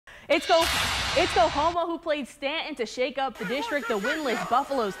It's Coahoma who played Stanton to shake up the district. The winless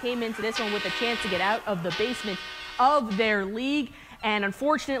Buffaloes came into this one with a chance to get out of the basement of their league. And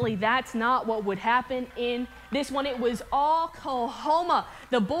unfortunately, that's not what would happen in this one. It was all Coahoma.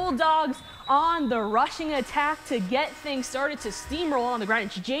 The Bulldogs on the rushing attack to get things started, to steamroll on the ground.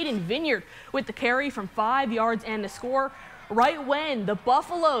 It's Jaden Vineyard with the carry from 5 yards and the score. Right when the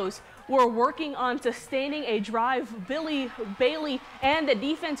Buffaloes were working on sustaining a drive, Billy Bailey and the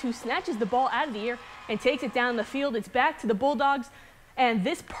defense, who snatches the ball out of the air and takes it down the field. It's back to the Bulldogs, and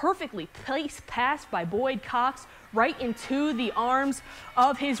this perfectly placed pass by Boyd Cox right into the arms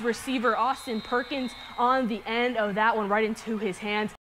of his receiver, Austin Perkins, on the end of that one, right into his hands.